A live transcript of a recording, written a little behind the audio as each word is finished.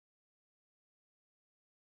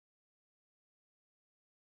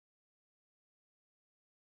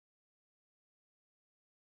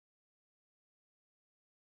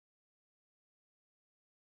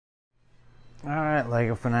Alright,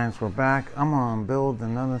 Lego Finance, we're back. I'm gonna build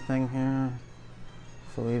another thing here.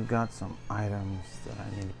 So we've got some items that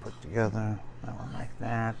I need to put together. That one like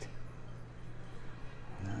that.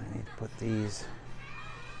 And I need to put these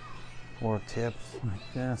 4 tips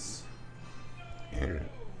like this. Yep,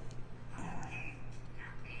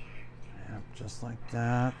 just like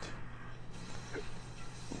that.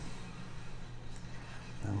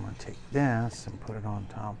 Then I'm gonna take this and put it on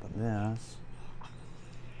top of this.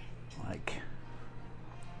 Like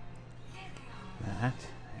that.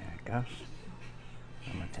 There it goes.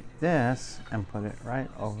 I'm going to take this and put it right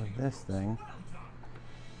over this thing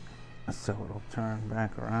so it'll turn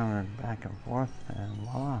back around and back and forth, and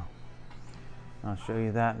voila. I'll show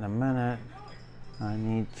you that in a minute. I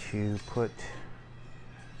need to put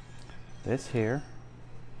this here.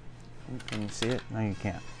 Can you see it? No, you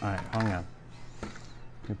can't. Alright, hang on.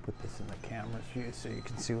 Let me put this in the camera's view so you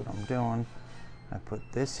can see what I'm doing. I put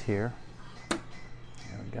this here.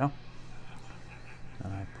 There we go.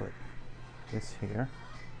 And I put this here.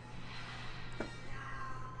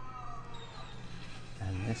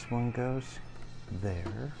 And this one goes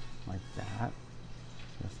there, like that.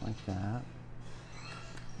 Just like that.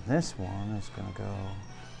 This one is going to go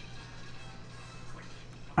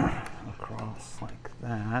across like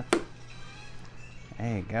that.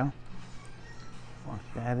 There you go. Lock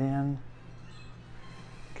that in.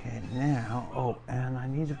 Okay, now, oh, and I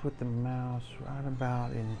need to put the mouse right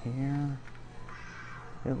about in here,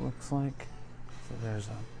 it looks like. So there's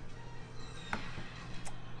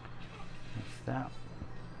that.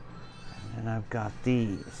 And then I've got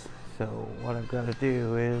these. So what I've got to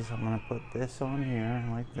do is I'm going to put this on here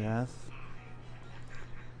like this.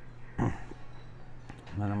 And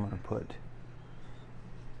then I'm going to put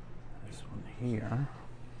this one here.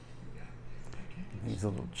 These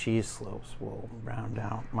little cheese slopes will round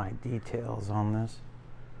out my details on this.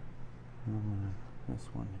 And this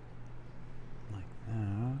one like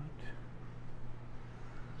that.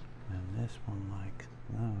 And this one like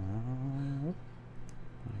that.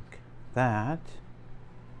 Like that.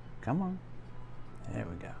 Come on. There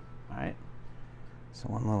we go. Alright. So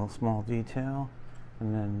one little small detail.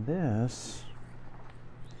 And then this,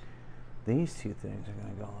 these two things are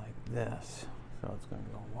going to go like this. So it's going to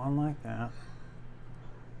go one like that.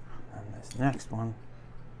 And this next one,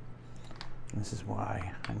 this is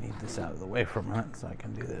why I need this out of the way for a minute so I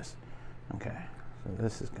can do this. Okay, so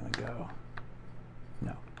this is going to go,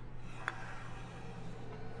 no,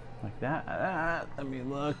 like that. Let me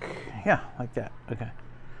look. Yeah, like that. Okay,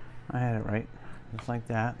 I had it right. Just like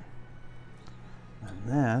that. And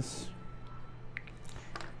this,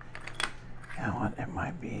 you know what, it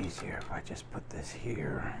might be easier if I just put this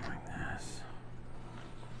here like this.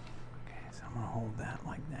 I'm going to hold that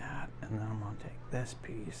like that, and then I'm going to take this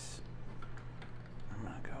piece, I'm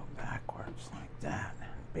going to go backwards like that,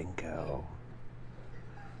 and bingo.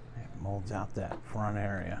 It molds out that front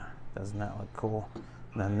area. Doesn't that look cool?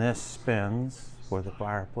 And then this spins where the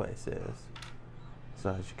fireplace is. So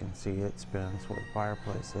as you can see, it spins where the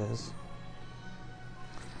fireplace is.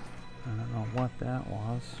 I don't know what that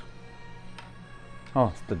was. Oh,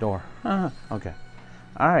 it's the door. Okay.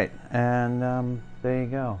 Alright, and there you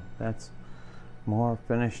go. That's more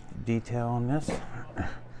finished detail on this.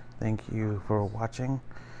 Thank you for watching.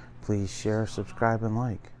 Please share, subscribe, and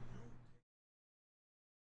like.